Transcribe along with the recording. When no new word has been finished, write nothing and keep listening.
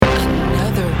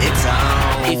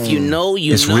If you know,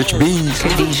 you it's know. Rich Beans.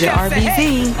 Khadijah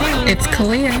RBV. It's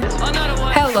Kalia.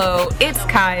 Hello, it's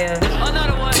Kaya.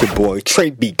 It's your boy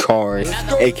Trey B. Cars,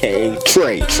 aka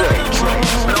Trey.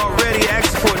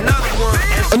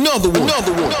 Another one.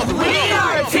 We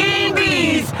are Team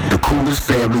Bees. The coolest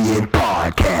family in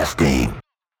podcasting.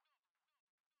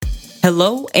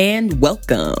 Hello and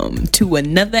welcome to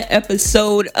another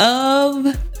episode of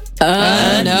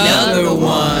Another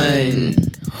one.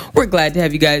 We're glad to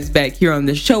have you guys back here on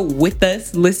the show with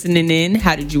us, listening in.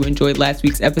 How did you enjoy last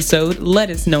week's episode? Let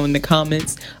us know in the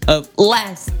comments of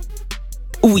last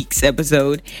week's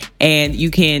episode, and you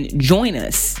can join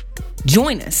us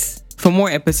for more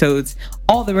episodes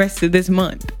all the rest of this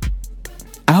month.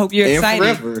 I hope you're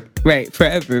excited. Forever. Right,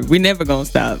 forever. We're never gonna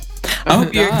stop. I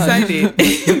hope you're excited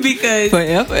because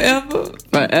Forever.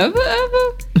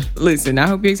 listen, I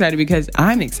hope you're excited because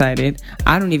I'm excited.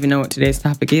 I don't even know what today's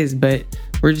topic is, but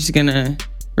we're just gonna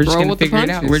figure it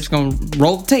out. We're just gonna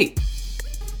roll the tape.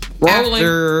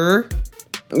 Rolling.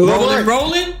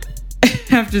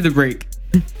 After the break.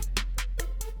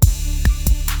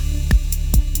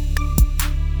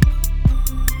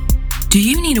 Do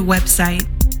you need a website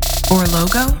or a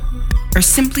logo, or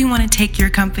simply want to take your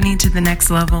company to the next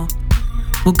level?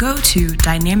 Well, go to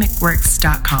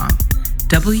dynamicworks.com,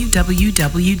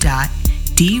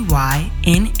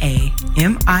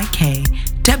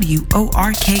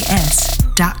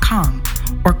 www.dynamicworks.com,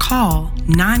 or call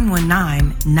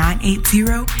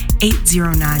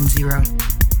 919-980-8090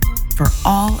 for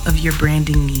all of your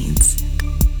branding needs.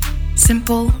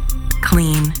 Simple,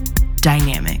 clean,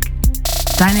 dynamic.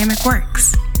 Dynamic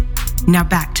Works. Now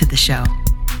back to the show.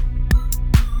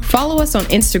 Follow us on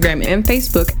Instagram and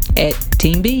Facebook at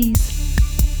Team Bees.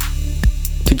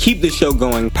 To keep the show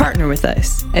going, Partner with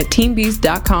us at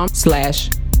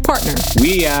teambees.com/partner.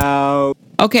 we out.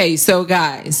 Okay, so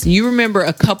guys, you remember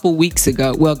a couple weeks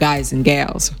ago, well, guys and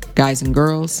gals, guys and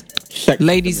girls,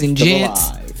 ladies and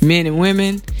gents, men and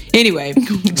women. Anyway,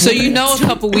 so you know a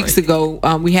couple weeks ago,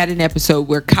 we had an episode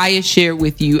where Kaya shared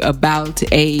with you about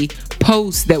a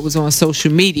post that was on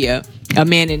social media, a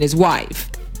man and his wife.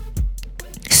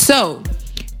 So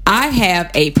I have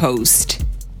a post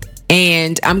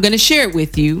and I'm going to share it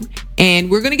with you, and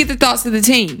we're going to get the thoughts of the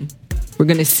team. We're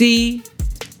going to see,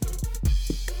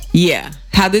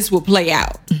 how this will play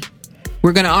out.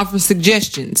 We're going to offer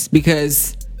suggestions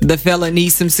because the fella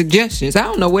needs some suggestions. I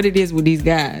don't know what it is with these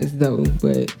guys though,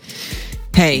 but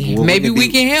hey, Well, maybe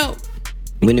wouldn't it we can help.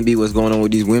 Wouldn't it be what's going on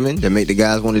with these women that make the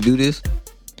guys want to do this?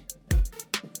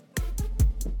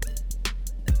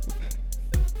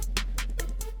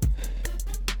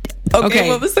 Okay,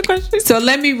 what was the question? So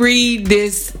let me read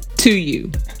this to you.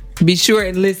 Be sure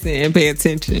and listen and pay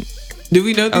attention. Do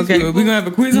we know these Okay, people? we're gonna have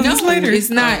a quiz on this later. It's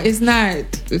not. It's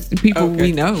the people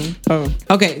we know. Oh.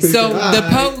 Okay, so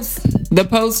the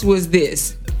post was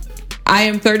this. I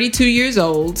am 32 years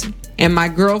old and my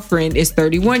girlfriend is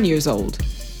 31 years old.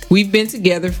 We've been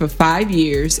together for 5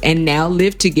 years and now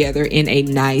live together in a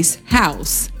nice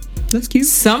house. That's cute.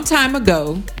 Some time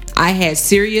ago, I had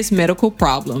serious medical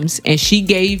problems and she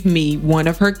gave me one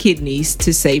of her kidneys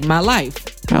to save my life.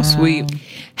 How sweet.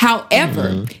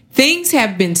 However, things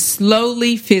have been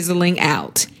slowly fizzling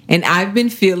out, and I've been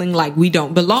feeling like we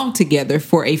don't belong together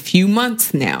for a few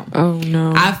months now. Oh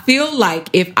no. I feel like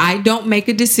if I don't make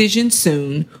a decision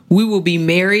soon, we will be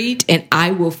married and I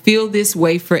will feel this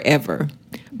way forever.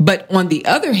 But on the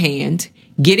other hand,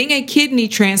 getting a kidney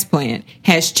transplant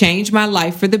has changed my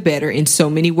life for the better in so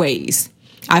many ways.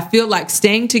 I feel like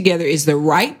staying together is the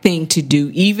right thing to do,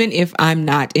 even if I'm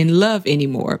not in love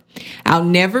anymore. I'll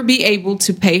never be able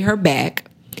to pay her back.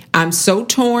 I'm so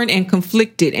torn and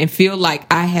conflicted and feel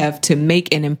like I have to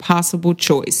make an impossible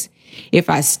choice.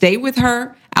 If I stay with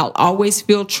her, I'll always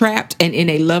feel trapped and in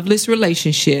a loveless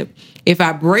relationship. If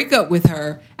I break up with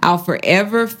her, I'll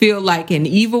forever feel like an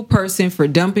evil person for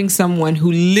dumping someone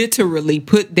who literally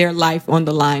put their life on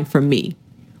the line for me.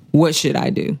 What should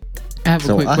I do? I have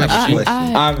a quick question.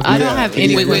 I don't have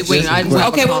any. Wait.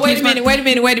 Okay, well, wait a minute.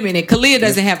 Kalia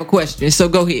doesn't have a question, so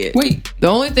go ahead. Wait, the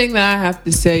only thing that I have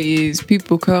to say is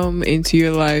people come into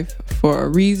your life for a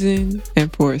reason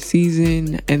and for a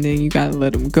season, and then you gotta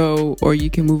let them go, or you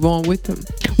can move on with them.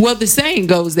 Well, the saying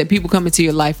goes that people come into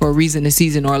your life for a reason, a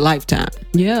season, or a lifetime.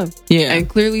 Yeah. And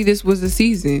clearly this was a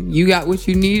season. You got what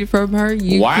you needed from her.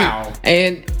 Wow.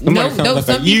 And some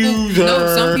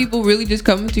people really just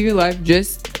come into your life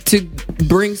just to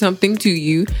bring something to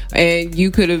you, and you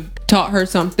could have taught her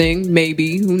something,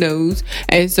 maybe, who knows.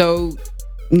 And so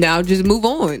now just move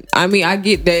on. I mean, I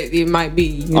get that it might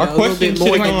be Our a little bit question more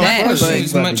should've than gone that, first. but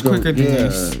It's much quicker than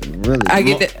this. Really. I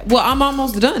get that. Well, I'm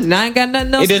almost done. And I ain't got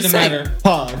nothing else It to doesn't say. matter.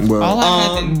 Pause. Well, All I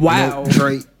had to, Wow. no,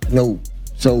 Trey, no.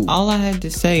 So all I had to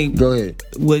say go ahead.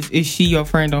 was, is she your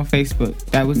friend on Facebook?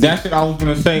 That was That's it. what I was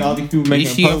gonna say. All these people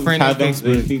making she a posts. friend How on dumb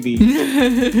Facebook? should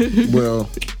she be? Well,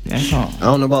 That's all. I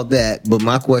don't know about that, but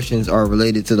my questions are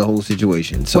related to the whole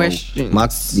situation. So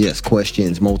Questions.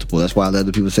 questions, multiple. That's why I let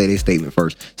other people say their statement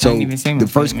first. So didn't even say my the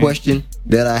first statement. question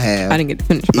that I have I didn't get to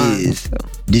finish mine. is, So.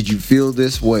 did you feel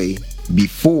this way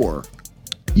before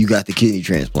you got the kidney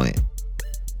transplant?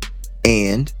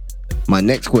 And my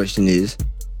next question is,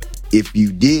 if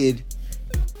you did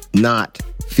not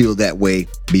feel that way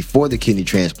before the kidney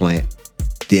transplant,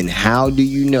 then how do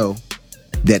you know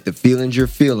that the feelings you're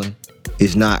feeling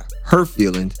is not her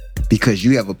feelings, because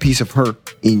you have a piece of her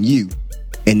in you,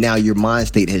 and now your mind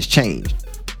state has changed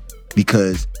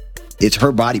because it's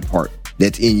her body part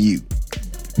that's in you,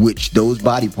 which those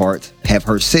body parts have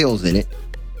her cells in it,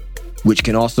 which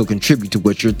can also contribute to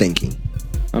what you're thinking.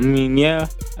 I mean, yeah,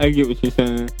 I get what you're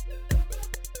saying.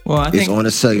 Well, I think It's on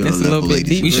a cellular it's a level, little bit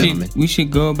ladies deep. and gentlemen. We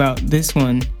should go about this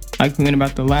one like we went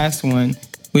about the last one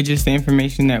with just the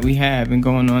information that we have and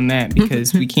going on that,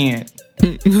 because we can't.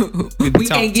 We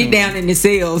can't get down in the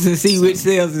cells and see which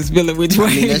cells is feeling which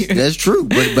way. I mean, that's true,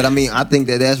 but I mean, I think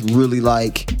that's really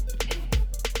like,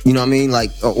 you know what I mean?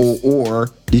 Like, or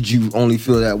did you only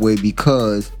feel that way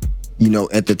because, you know,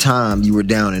 at the time you were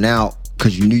down and out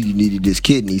because you knew you needed this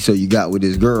kidney, so you got with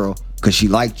this girl because she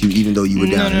liked you even though you were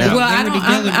down and out? Well, They were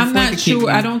together I'm before not the sure.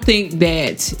 kidney. I don't think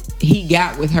that he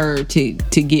got with her to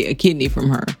get a kidney from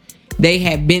her. They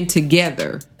had been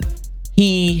together.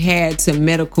 He had some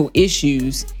medical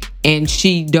issues, and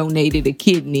she donated a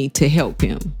kidney to help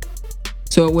him.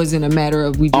 So it wasn't a matter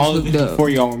of we just All of hooked this up. before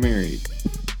y'all were married.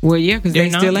 Well, yeah, because They're they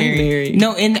not still ain't married.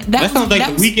 No, and That sounds like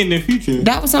the was, Weekend in Future.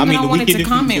 that was something I The wanted Weeknd to in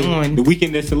comment Future. on. The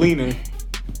Weekend in Selena.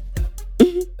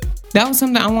 That was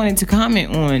something I wanted to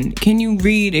comment on. Can you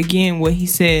read again what he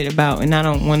said about, and I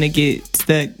don't want to get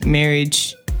stuck,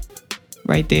 marriage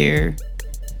right there?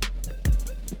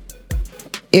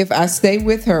 If I stay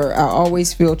with her, I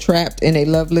always feel trapped in a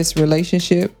loveless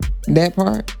relationship. That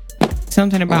part.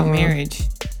 Something about marriage.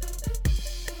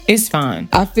 It's fine.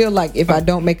 I feel like if I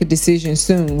don't make a decision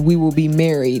soon, we will be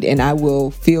married and I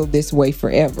will feel this way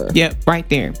forever. Yep, right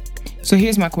there. So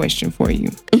here's my question for you.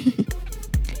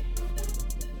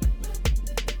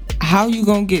 How you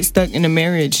gonna get stuck in a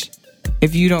marriage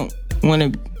if you don't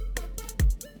want to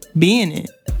be in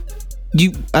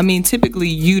it? Typically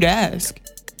you'd ask.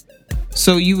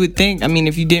 So you would think,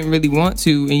 if you didn't really want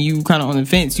to and you kind of on the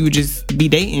fence, you would just be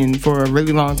dating for a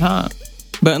really long time.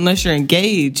 But unless you're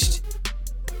engaged,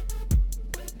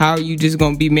 how are you just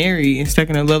gonna be married and stuck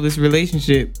in a loveless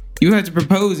relationship? You have to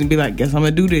propose and be like, guess I'm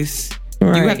gonna do this.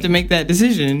 Right. You have to make that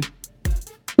decision.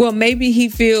 Well, maybe he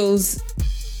feels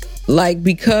like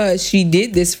because she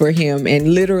did this for him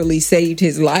and literally saved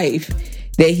his life,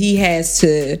 that he has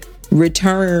to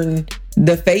return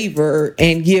the favor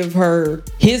and give her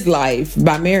his life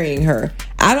by marrying her.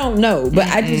 I don't know, but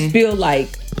I just feel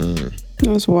like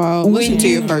That's wild. Listen to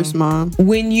your first mom.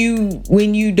 when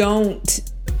you don't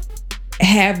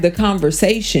have the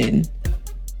conversation,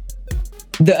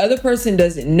 the other person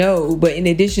doesn't know, but in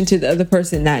addition to the other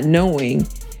person not knowing,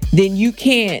 then you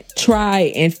can't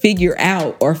try and figure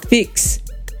out or fix,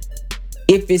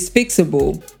 if it's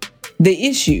fixable, the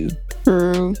issue.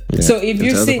 True. Yeah. So if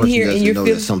you're the other sitting person here and doesn't you're know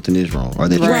feeling that something is wrong, or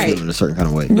that Right. you're feeling a certain kind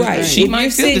of way. right, She if might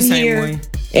you're feel the sitting same here way.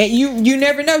 and you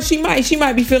never know, she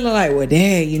might be feeling like, well,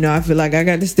 dang, I feel like I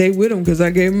got to stay with him because I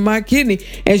gave him my kidney,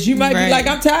 and she might Right. be like,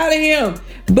 I'm tired of him.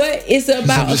 But it's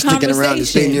about I'm just a sticking around to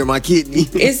stay conversation. near my kidney.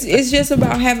 It's just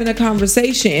about having a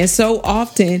conversation, and so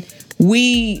often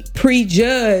we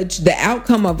prejudge the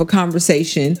outcome of a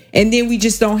conversation, and then we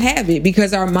just don't have it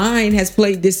because our mind has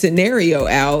played this scenario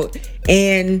out,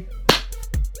 and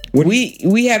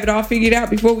we have it all figured out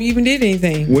before we even did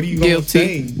anything. What are you gonna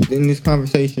Guilty. say in this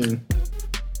conversation?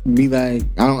 Be like,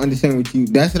 I don't understand what you.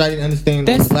 That's what I didn't understand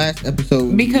on the last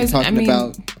episode. Because, you were talking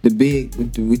about the big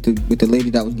with the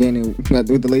lady that was gaining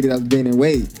with the lady that was gaining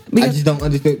weight. I just don't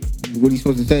understand what he's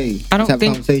supposed to say. I don't Just have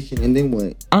think- a conversation and then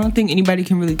what? I don't think anybody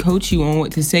can really coach you on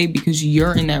what to say because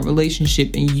you're in that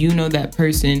relationship and you know that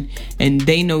person and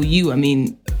they know you.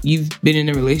 You've been in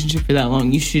a relationship for that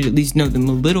long. You should at least know them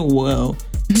a little well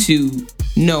to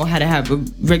know how to have a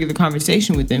regular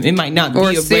conversation with them. It might not Or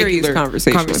be a a serious regular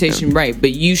conversation with them. right?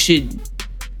 But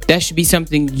that should be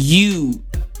something you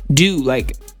do.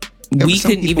 Like, we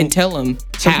couldn't even tell him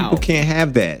Some how. people can't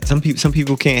have that. Some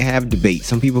people can't have debate.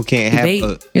 Some people can't Debate?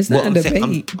 have. It's not a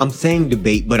debate. I'm saying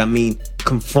debate, but I mean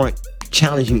confront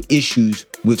challenging issues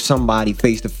with somebody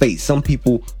face to face. Some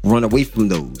people run away from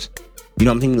those. You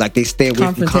know what I mean? Like they stay away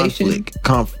from Confrontation.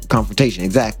 conflict. Confrontation,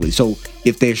 exactly. So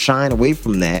if they're shying away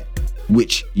from that,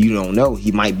 which you don't know,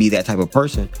 he might be that type of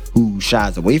person who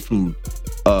shies away from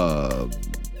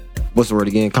what's the word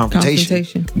again?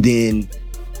 Confrontation. Then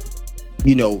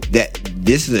you know that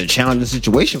this is a challenging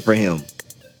situation for him.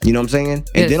 You know what I'm saying? And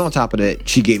Yes. then on top of that,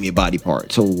 she gave me a body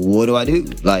part. So what do I do?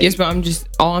 Like, Yes, but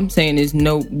all I'm saying is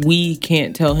no, we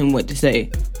can't tell him what to say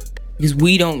because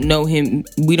we don't know him.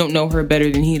 We don't know her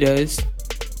better than he does.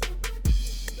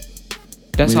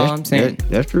 That's all I'm saying.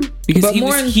 That's true. Because But he more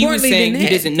was importantly saying than he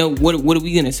that- doesn't know what are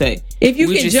we gonna say. If you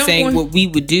we're can just jump saying on- what we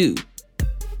would do.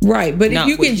 Right, but if Not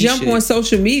you what can he jump should. on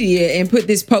social media and put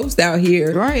this post out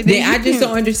here, Right, then then I you just can-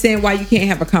 don't understand why you can't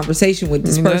have a conversation with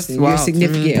this That's person, your wild to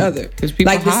significant me. other. 'Cause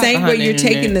people Like the hide same way behind the you're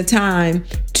taking the internet. time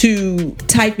to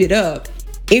type it up.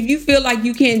 If you feel like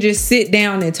you can't just sit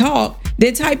down and talk,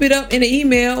 then type it up in an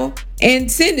email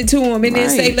and send it to him and then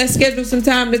say, Right. let's schedule some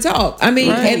time to talk. I mean,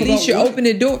 Right. at least you're open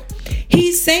the door.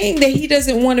 He's saying that he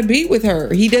doesn't want to be with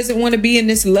her. He doesn't want to be in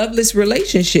this loveless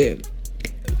relationship.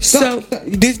 So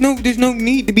there's no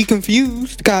need to be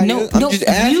confused, Kaya. No, I'm no, just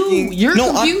asking. you're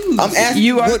no, confused. I'm asking.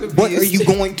 You are what are confused. you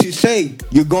going to say?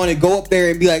 You're going to go up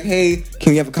there and be like, "Hey,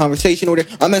 can we have a conversation?" Or whatever.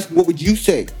 I'm asking, what would you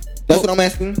say? That's what I'm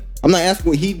asking. I'm not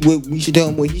asking what we should tell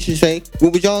him what he should say.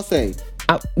 What would y'all say?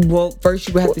 Well, first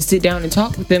you would have to sit down and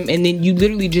talk with them, and then you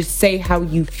literally just say how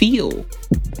you feel.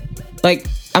 Like,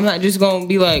 I'm not just gonna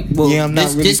be like, well, Yeah, I'm not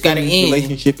this, really this gotta in this end.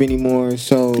 relationship anymore.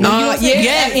 So and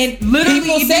Literally,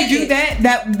 people if say you do it.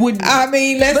 that would. I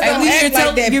mean, let's But at not least act you're like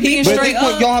telling- that. you're being People- but at straight this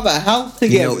point, up. y'all have a house you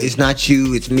together. know, it's not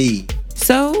you, it's me.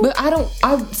 So But I don't.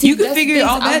 See, You can that's the figure thing,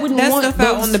 all I that- wouldn't that want stuff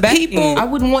out those on the back people. end. I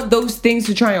wouldn't want those things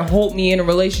to try and hold me in a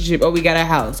relationship. Oh, we got a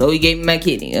house. Oh, he gave me my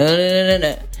kidney.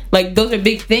 Like those are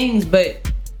big things, but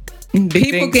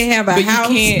People can have a house,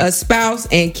 a spouse,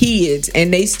 and kids,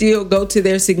 and they still go to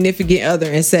their significant other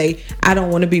and say, "I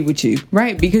don't want to be with you."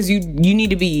 right, because you need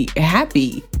to be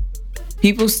happy.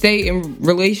 People stay in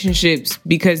relationships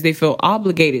because they feel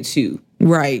obligated to,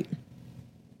 Right.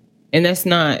 and that's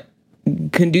not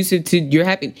conducive to your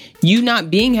happiness. You not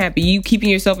being happy, you keeping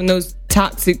yourself in those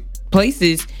toxic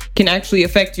places can actually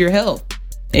affect your health.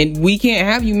 And we can't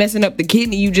have you messing up the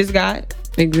kidney you just got.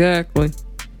 exactly.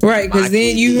 Right, because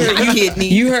then you My hurt kidney.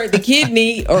 you hurt the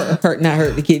kidney, or not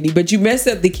hurt the kidney, but you messed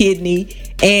up the kidney,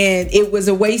 and it was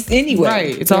a waste anyway.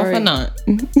 Right, it's all for Right. naught.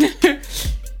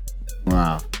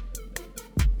 Wow.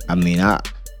 I mean, I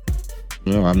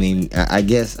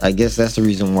guess that's the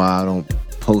reason why I don't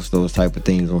post those type of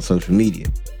things on social media,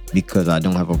 because I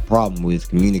don't have a problem with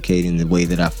communicating the way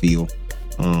that I feel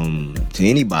to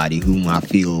anybody whom I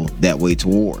feel that way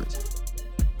towards.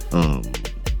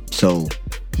 So,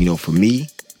 you know, for me,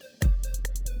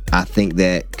 I think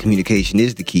that communication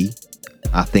is the key.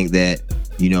 I think that,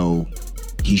 you know,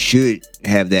 he should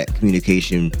have that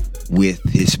communication with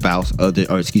his spouse,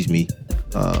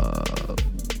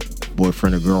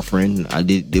 boyfriend or girlfriend.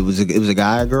 It was a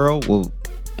guy or girl? Well,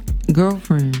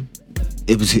 Girlfriend.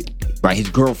 it was his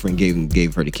girlfriend gave him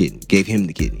the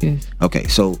kidney. Yes. Okay,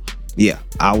 so yeah,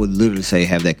 I would literally say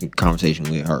have that conversation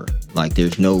with her. Like,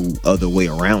 there's no other way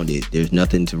around it. There's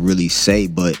nothing to really say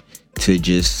but to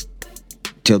just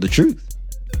tell the truth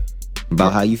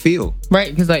about how you feel.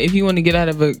 Right, because like if you want to get out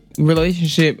of a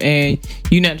relationship and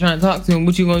you're not trying to talk to him,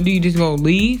 what you gonna do? You just gonna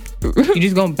leave? You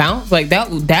just gonna bounce? Like that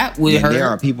would And hurt. there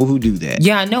are people who do that.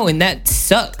 Yeah, I know, and that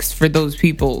sucks for those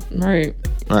people. Right.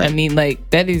 Right. I mean, like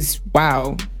that is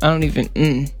wow. I don't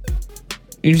even.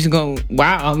 You're just gonna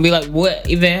wow and be like, what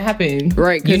even happened?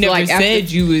 Right, 'cause You never like said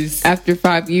after- you was. After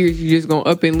 5 years, you just gonna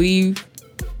up and leave.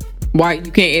 Why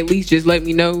you can't at least just let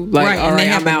me know? Like, Right, all and right, they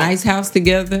have I'm a out. nice house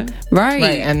together. Right.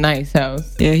 Like a nice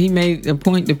house. Yeah, he made a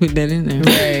point to put that in there.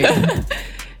 Right.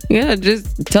 Yeah,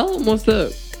 just tell them what's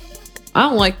up. I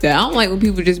don't like that. I don't like when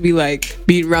people just be like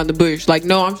beating around the bush. Like,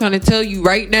 no, I'm trying to tell you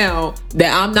right now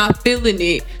that I'm not feeling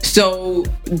it. So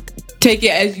take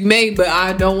it as you may, but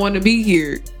I don't want to be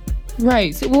here.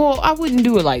 Right. So, well, I wouldn't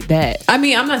do it like that. I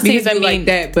mean, I'm not saying Because, I do it mean, like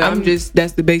that, but I'm just,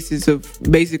 that's the basis of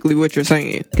basically what you're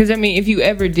saying. Because I mean, if you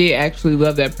ever did actually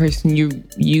love that person,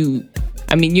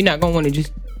 I mean, you're not gonna want to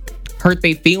just hurt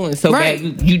their feelings so Right.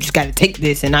 bad. You just gotta take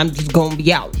this, and I'm just gonna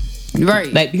be out.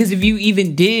 Right. Like, because if you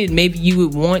even did, maybe you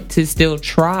would want to still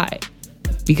try.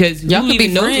 Because Y'all who could be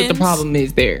even knows what the friends. problem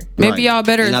is there? Maybe Right. y'all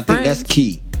better And as I think friends. that's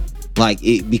key. Like,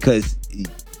 it, because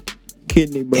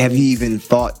Kidney, bro. have you even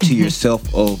thought to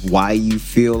yourself of why you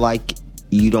feel like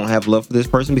you don't have love for this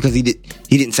person? Because he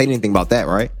didn't say anything about that,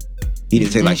 right? He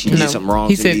didn't say like she did something wrong.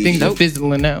 He said things are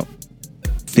fizzling out.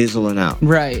 Fizzling out.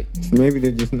 Right. Maybe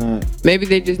they're just not. Maybe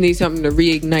they just need something to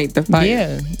reignite the fire.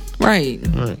 Yeah. Right.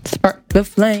 Spark the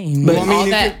flame. But Well, I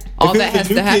mean, all if that it has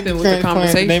was a to new happen kidney with the transplant,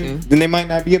 conversation. then they might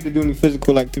not be able to do any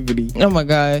physical activity. Oh my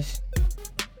gosh.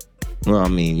 Well, I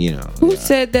mean, you know. Who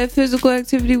said that physical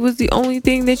activity was the only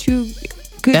thing that you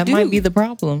could That do? might be the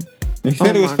problem. They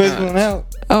said Oh it was my fizzling out.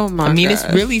 Oh my! I mean, it's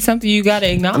gosh. really something you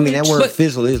gotta acknowledge. I mean, that word But-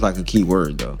 fizzle is like a key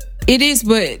word, though. It is,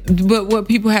 but what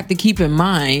people have to keep in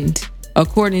mind,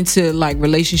 according to like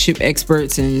relationship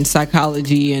experts and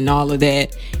psychology and all of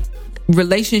that,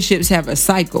 relationships have a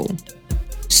cycle.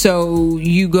 So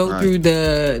you go through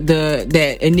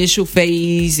that initial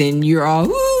phase, and you're all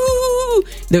woo,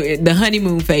 the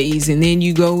honeymoon phase, and then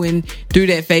you go in through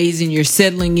that phase, and you're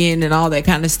settling in and all that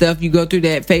kind of stuff. You go through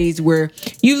that phase where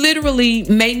you literally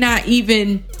may not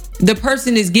even, the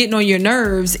person is getting on your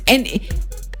nerves, and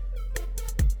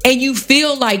you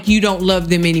feel like you don't love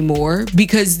them anymore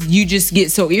because you just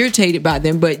get so irritated by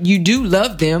them, but you do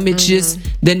love them. It's just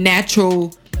the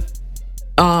natural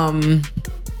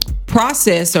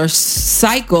process or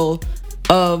cycle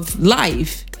of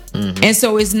life. And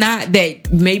so it's not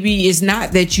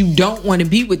that you don't want to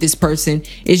be with this person.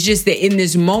 It's just that in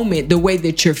this moment, the way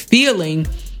that you're feeling,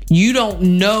 you don't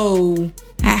know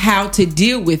how to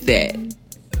deal with that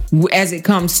as it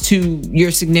comes to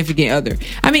your significant other.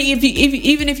 I mean,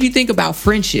 even if you think about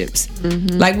friendships,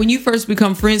 like when you first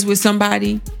become friends with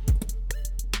somebody,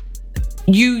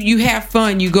 you have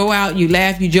fun, you go out, you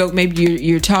laugh, you joke, maybe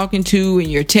you're talking to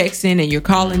and you're texting and you're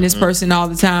calling this person all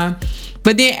the time.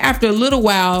 But then after a little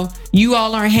while, you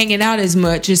all aren't hanging out as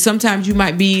much, and sometimes you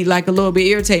might be like a little bit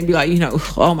irritated and be like,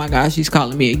 oh my gosh, she's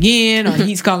calling me again, or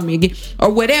he's calling me again,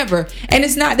 or whatever. And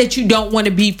it's not that you don't want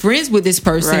to be friends with this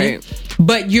person,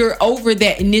 but you're over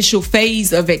that initial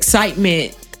phase of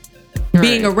excitement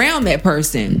being around that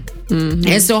person.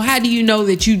 And so how do you know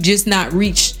that you just not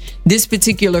reached this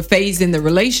particular phase in the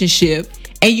relationship,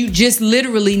 and you just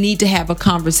literally need to have a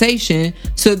conversation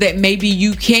so that maybe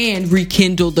you can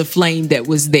rekindle the flame that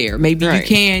was there. Maybe you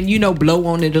can, blow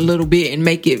on it a little bit and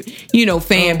make it,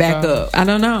 fan back up. I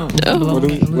don't know.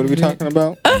 What are we talking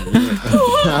about?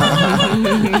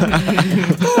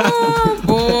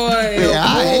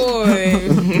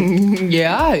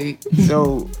 Yeah.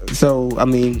 So I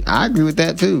mean, I agree with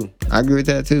that too.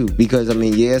 Because I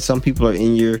mean, yeah, some people are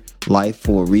in your life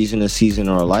for a reason, a season,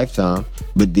 or a lifetime.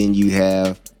 But then you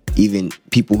have even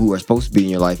people who are supposed to be in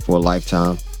your life for a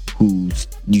lifetime, who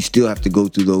you still have to go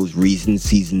through those reasons,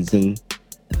 seasons, and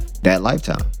that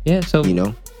lifetime. Yeah. So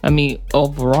I mean,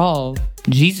 overall,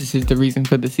 Jesus is the reason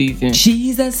for the season.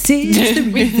 Jesus is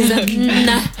the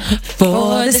reason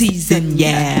for the season.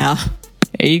 Yeah.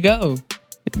 There you go.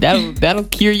 That'll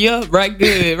cure you up right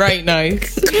good, right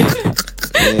nice.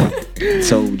 Yeah.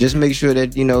 So just make sure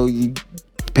that you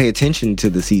pay attention to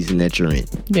the season that you're in.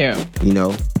 Yeah.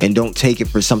 And don't take it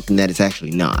for something that it's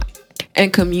actually not.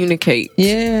 And communicate.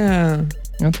 Yeah.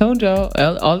 I told y'all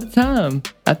all the time.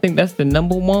 I think that's the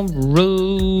number one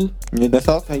rule. Yeah, that's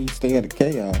also how you stay out of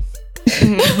chaos.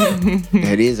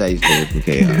 That is how you stay from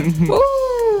chaos.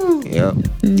 Woo. Yep.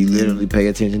 You literally pay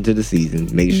attention to the season.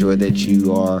 Make sure that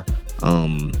you are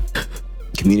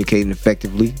communicating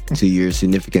effectively to your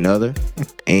significant other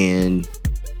and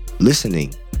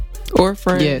listening. Or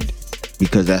friends. Yeah.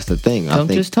 Because that's the thing. Don't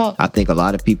just talk. I think a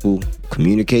lot of people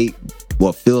communicate,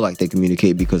 feel like they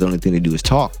communicate because the only thing they do is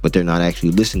talk, but they're not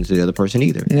actually listening to the other person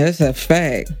either. That's a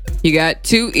fact. You got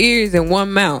 2 ears and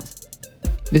 1 mouth.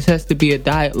 This has to be a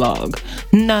dialogue,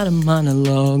 not a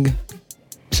monologue.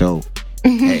 So,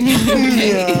 hey.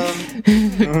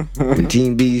 From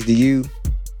Team B's to you.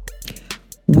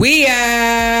 We out.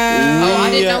 Oh, I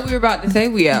didn't know we were about to say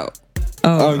we out.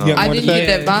 Oh, you I want to didn't say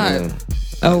get that vibe.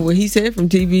 Oh, well, he said from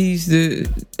TBs to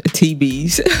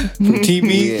TBs. From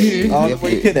TB all the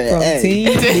way to the From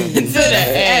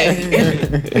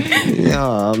A.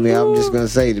 No, I mean, I'm just gonna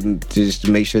say just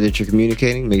to make sure that you're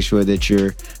communicating, make sure that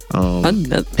you're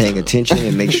paying attention,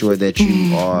 and make sure that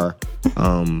you are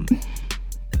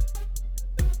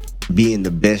being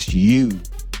the best you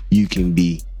can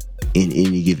be in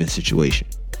any given situation.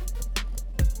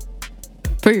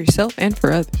 For yourself and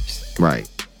for others. Right.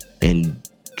 And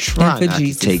try for not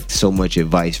Jesus. to take so much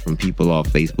advice from people off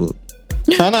Facebook.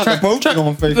 Try not to post it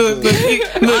on Facebook.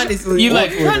 Honestly, you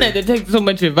try not to take so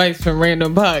much advice from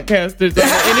random podcasters on the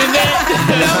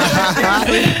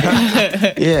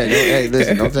internet. Yeah, hey,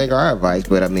 listen, don't take our advice,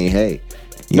 but I mean, hey,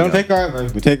 Don't take our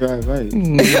advice, but take our advice.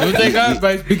 Don't take our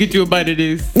advice, but get you a bite of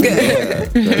this.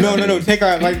 No. Take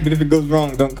our advice, but if it goes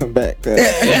wrong, don't come back.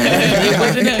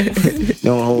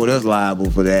 Don't hold us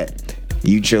liable for that.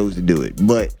 You chose to do it.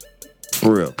 But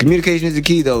for real, communication is the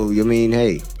key, though. I mean,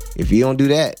 hey, if you don't do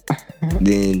that,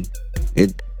 then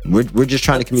we're just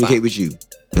trying to communicate with you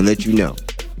and let you know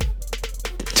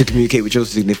to communicate with your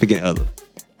significant other.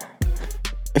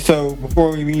 So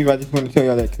before we leave, I just want to tell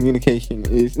y'all that communication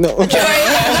is another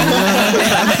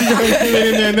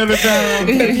time.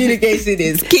 Communication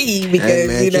is key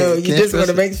because Hey, man, you just want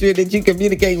to make sure that you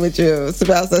communicate with your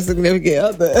spouse or significant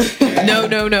other. No.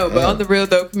 But on the real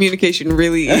though, communication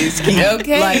really is key.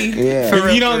 Okay. Like, Yeah.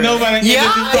 If you don't know by the end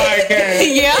of this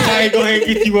podcast, Yeah. I go ahead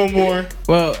and get you one more.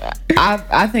 Well,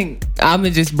 I think I'm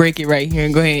gonna just break it right here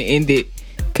and go ahead and end it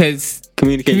because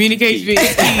communication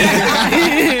is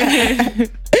key.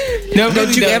 No,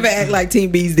 Don't you ever act like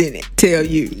Team Bees didn't tell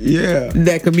you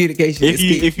that communication is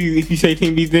key. If you say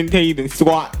Team Bees didn't tell you, then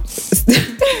swat. Fresh.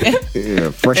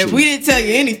 If we didn't tell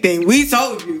you anything, we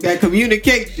told you that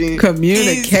communication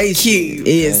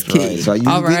is key. Right. So we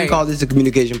can call this a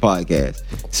communication podcast.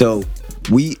 So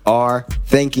we are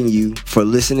thanking you for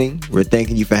listening. We're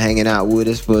thanking you for hanging out with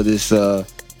us for this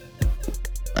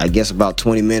I guess about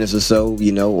 20 minutes or so,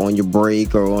 on your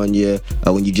break or on your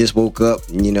when you just woke up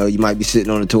and you might be sitting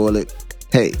on the toilet.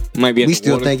 Hey, we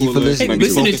still thank you for listening.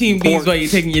 Listen to Team Bees while you're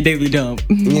taking your daily dump.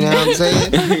 You know what I'm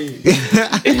saying?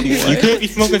 You could be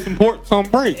smoking some pork on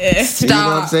break. Stop. You know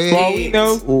what I'm saying? For all we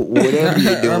know. Whatever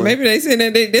you're doing. Or maybe they saying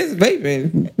that they just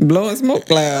vaping, blowing smoke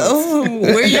clouds. Oh,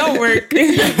 where y'all work?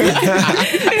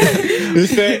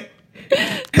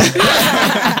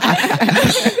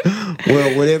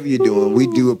 Well, whatever you're doing, we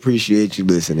do appreciate you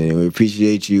listening, and we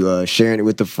appreciate you sharing it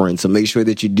with a friend. So make sure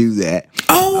that you do that.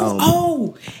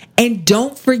 And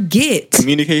don't forget,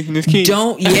 communication is key.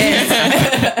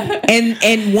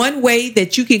 And one way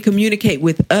that you can communicate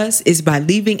with us is by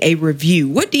leaving a review.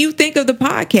 What do you think of the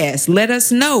podcast? Let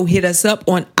us know. Hit us up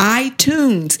on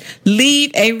iTunes.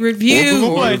 Leave a review.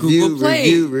 Or Google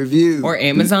Play. Review. Or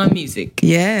Amazon Music.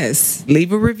 Yes.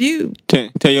 Leave a review.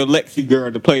 Tell your Lexi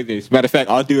girl to play this. Matter of fact,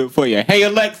 I'll do it for you. Hey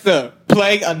Alexa,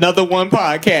 play Another One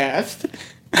podcast.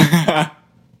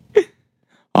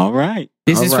 All right.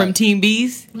 This is from Team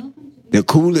Bees. The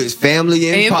coolest family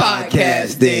in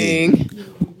podcasting.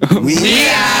 We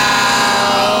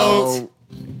out.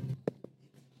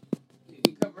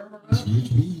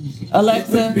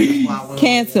 Alexa,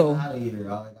 cancel.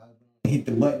 Hit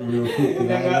the button real quick.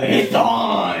 It's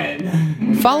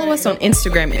on. Follow us on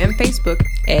Instagram and Facebook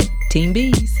at Team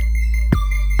Bees.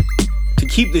 To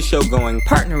keep the show going,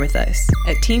 Partner with us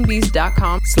at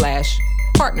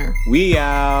teambees.com/partner. we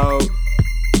out.